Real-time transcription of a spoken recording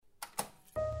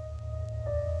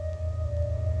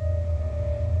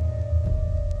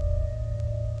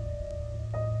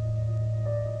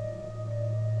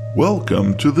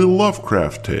Welcome to the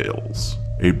Lovecraft Tales,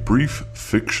 a brief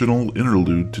fictional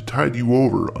interlude to tide you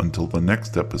over until the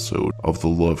next episode of the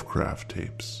Lovecraft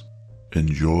Tapes.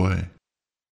 Enjoy.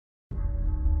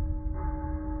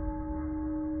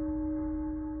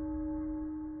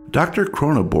 Dr.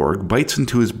 Croneborg bites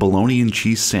into his bologna and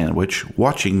cheese sandwich,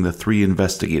 watching the three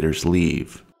investigators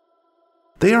leave.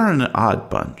 They are an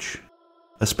odd bunch,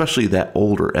 especially that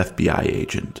older FBI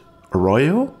agent.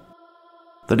 Arroyo?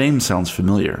 The name sounds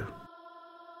familiar.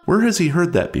 Where has he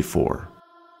heard that before?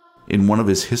 In one of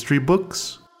his history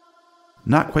books?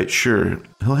 Not quite sure.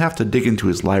 He'll have to dig into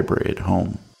his library at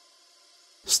home.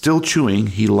 Still chewing,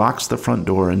 he locks the front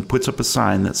door and puts up a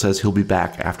sign that says he'll be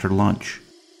back after lunch.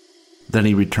 Then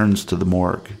he returns to the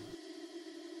morgue.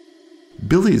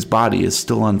 Billy's body is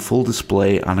still on full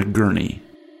display on a gurney.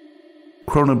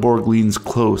 Croneborg leans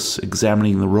close,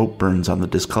 examining the rope burns on the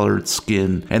discolored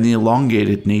skin and the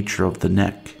elongated nature of the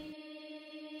neck.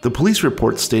 The police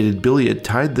report stated Billy had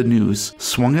tied the noose,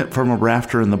 swung it from a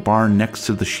rafter in the barn next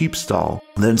to the sheep stall,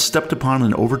 then stepped upon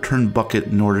an overturned bucket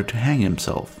in order to hang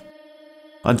himself.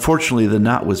 Unfortunately, the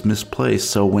knot was misplaced,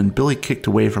 so when Billy kicked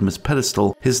away from his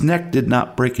pedestal, his neck did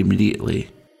not break immediately.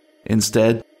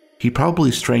 Instead, he probably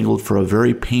strangled for a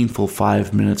very painful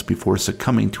 5 minutes before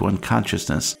succumbing to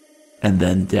unconsciousness, and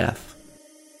then death.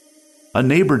 A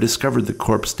neighbor discovered the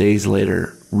corpse days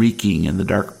later, reeking in the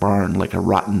dark barn like a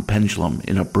rotten pendulum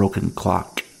in a broken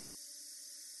clock.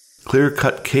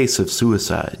 Clear-cut case of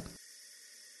suicide.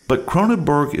 But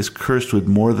Croneborg is cursed with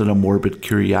more than a morbid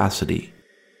curiosity.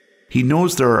 He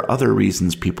knows there are other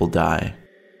reasons people die.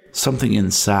 Something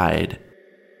inside.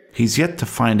 He's yet to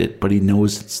find it, but he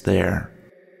knows it's there.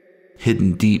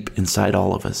 Hidden deep inside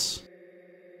all of us.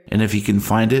 And if he can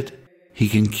find it, he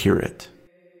can cure it.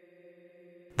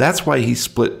 That's why he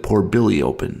split poor Billy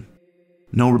open.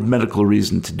 No medical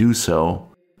reason to do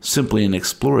so, simply an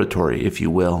exploratory, if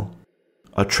you will.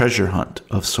 A treasure hunt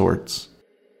of sorts.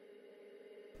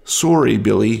 Sorry,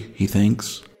 Billy, he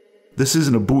thinks. This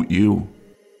isn't about you.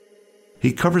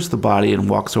 He covers the body and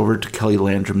walks over to Kelly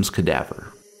Landrum's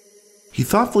cadaver. He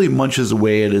thoughtfully munches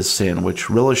away at his sandwich,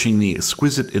 relishing the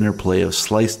exquisite interplay of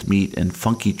sliced meat and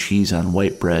funky cheese on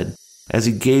white bread, as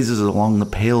he gazes along the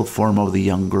pale form of the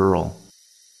young girl.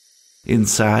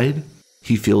 Inside,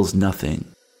 he feels nothing.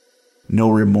 No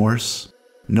remorse,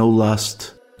 no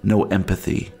lust, no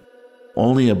empathy.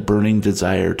 Only a burning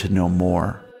desire to know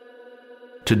more.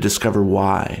 To discover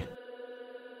why.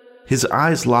 His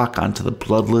eyes lock onto the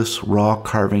bloodless, raw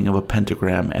carving of a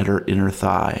pentagram at her inner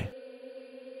thigh.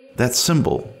 That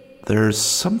symbol, there's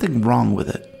something wrong with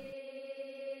it.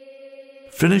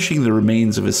 Finishing the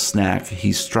remains of his snack,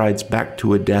 he strides back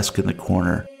to a desk in the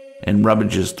corner and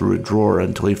rummages through a drawer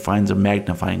until he finds a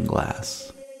magnifying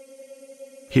glass.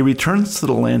 He returns to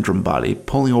the Landrum body,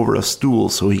 pulling over a stool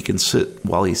so he can sit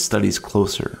while he studies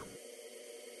closer.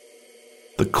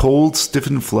 The cold,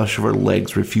 stiffened flesh of her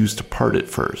legs refuse to part at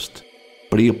first,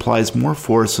 but he applies more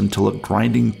force until a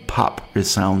grinding pop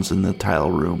resounds in the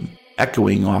tile room,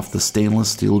 echoing off the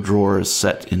stainless steel drawers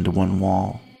set into one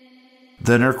wall.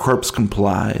 Then her corpse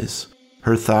complies,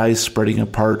 her thighs spreading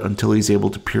apart until he's able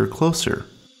to peer closer.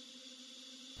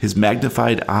 His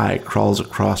magnified eye crawls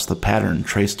across the pattern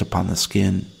traced upon the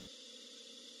skin.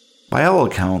 By all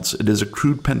accounts, it is a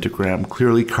crude pentagram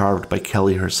clearly carved by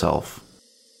Kelly herself.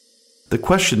 The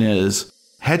question is,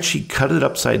 had she cut it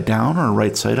upside down or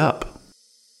right side up?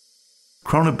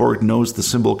 Croneborg knows the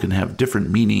symbol can have different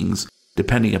meanings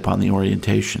depending upon the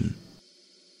orientation.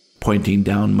 Pointing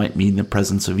down might mean the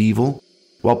presence of evil,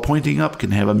 while pointing up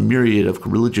can have a myriad of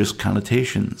religious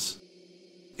connotations,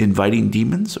 inviting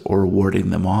demons or warding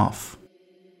them off.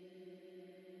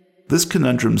 This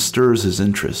conundrum stirs his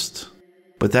interest,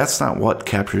 but that's not what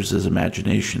captures his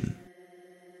imagination.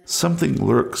 Something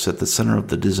lurks at the center of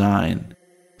the design,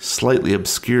 slightly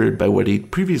obscured by what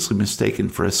he'd previously mistaken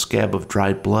for a scab of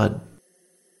dried blood.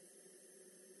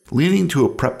 Leaning to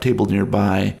a prep table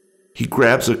nearby, he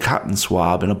grabs a cotton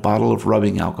swab and a bottle of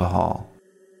rubbing alcohol.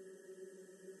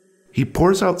 He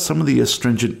pours out some of the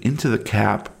astringent into the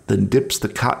cap, then dips the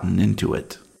cotton into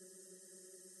it.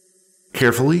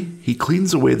 Carefully, he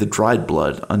cleans away the dried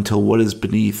blood until what is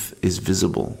beneath is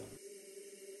visible.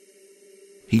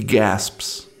 He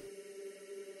gasps.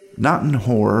 Not in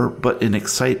horror, but in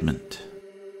excitement.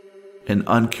 An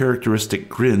uncharacteristic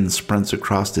grin spreads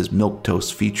across his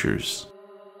milquetoast features.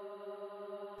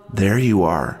 "There you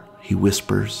are," he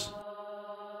whispers.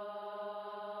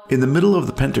 In the middle of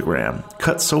the pentagram,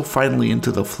 cut so finely into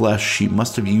the flesh she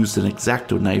must have used an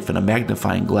X-Acto knife and a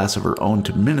magnifying glass of her own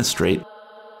to ministrate,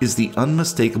 is the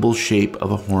unmistakable shape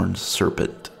of a horned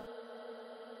serpent.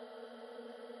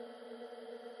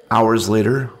 Hours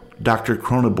later, Dr.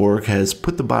 Croneborg has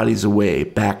put the bodies away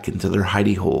back into their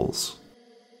hidey holes.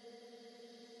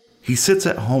 He sits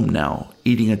at home now,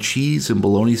 eating a cheese and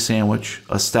bologna sandwich,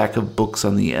 a stack of books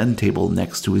on the end table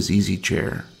next to his easy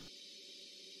chair.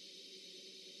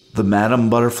 The Madame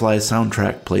Butterfly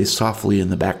soundtrack plays softly in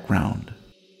the background.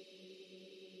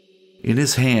 In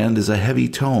his hand is a heavy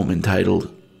tome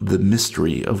entitled The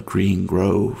Mystery of Green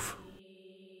Grove.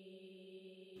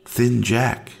 Thin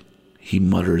Jack, he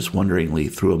mutters wonderingly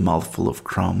through a mouthful of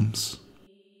crumbs.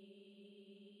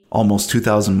 Almost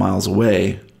 2,000 miles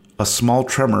away, a small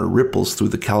tremor ripples through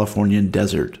the Californian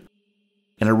desert,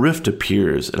 and a rift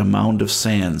appears in a mound of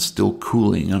sand still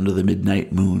cooling under the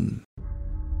midnight moon.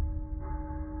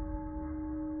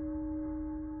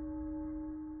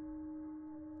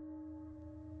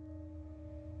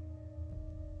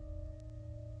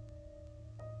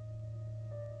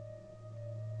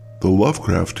 The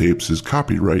Lovecraft Tapes is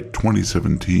copyright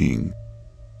 2017.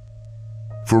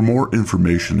 For more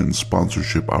information and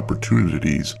sponsorship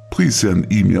opportunities, please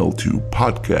send email to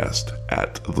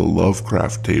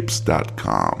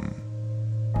podcast@thelovecrafttapes.com.